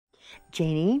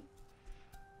Janie,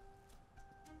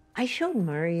 I showed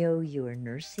Mario your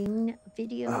nursing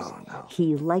videos. Oh, no.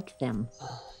 He liked them.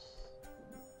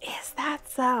 Is that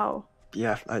so?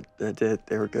 Yeah, I did.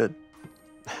 They were good.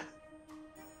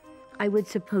 I would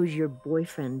suppose your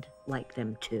boyfriend liked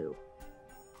them too.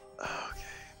 Okay.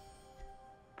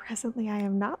 Presently, I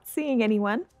am not seeing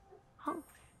anyone. Oh.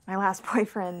 My last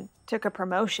boyfriend took a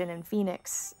promotion in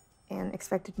Phoenix and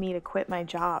expected me to quit my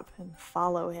job and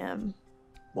follow him.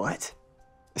 What?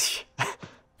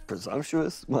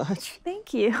 Presumptuous much?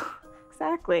 Thank you.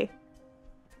 Exactly.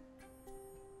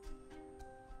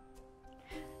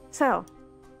 So,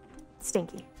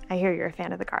 Stinky, I hear you're a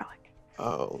fan of the garlic.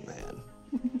 Oh, man.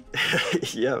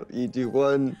 Yeah, you do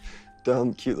one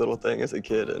dumb, cute little thing as a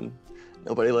kid and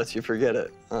nobody lets you forget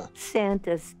it, huh?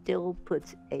 Santa still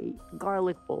puts a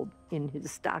garlic bulb in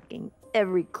his stocking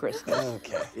every Christmas.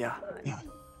 Okay, yeah.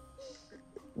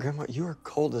 Grandma, you are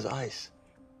cold as ice.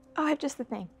 Oh, I have just the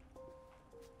thing.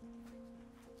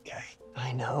 Okay,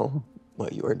 I know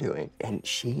what you are doing, and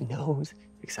she knows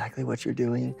exactly what you're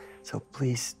doing, so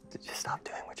please just stop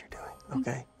doing what you're doing,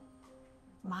 okay?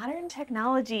 Modern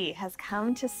technology has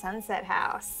come to Sunset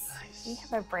House. Nice. We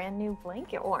have a brand new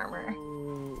blanket warmer.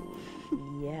 Oh,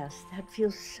 yes, that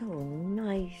feels so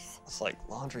nice. It's like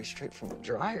laundry straight from the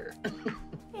dryer.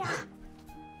 Yeah.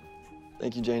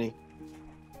 Thank you, Janie.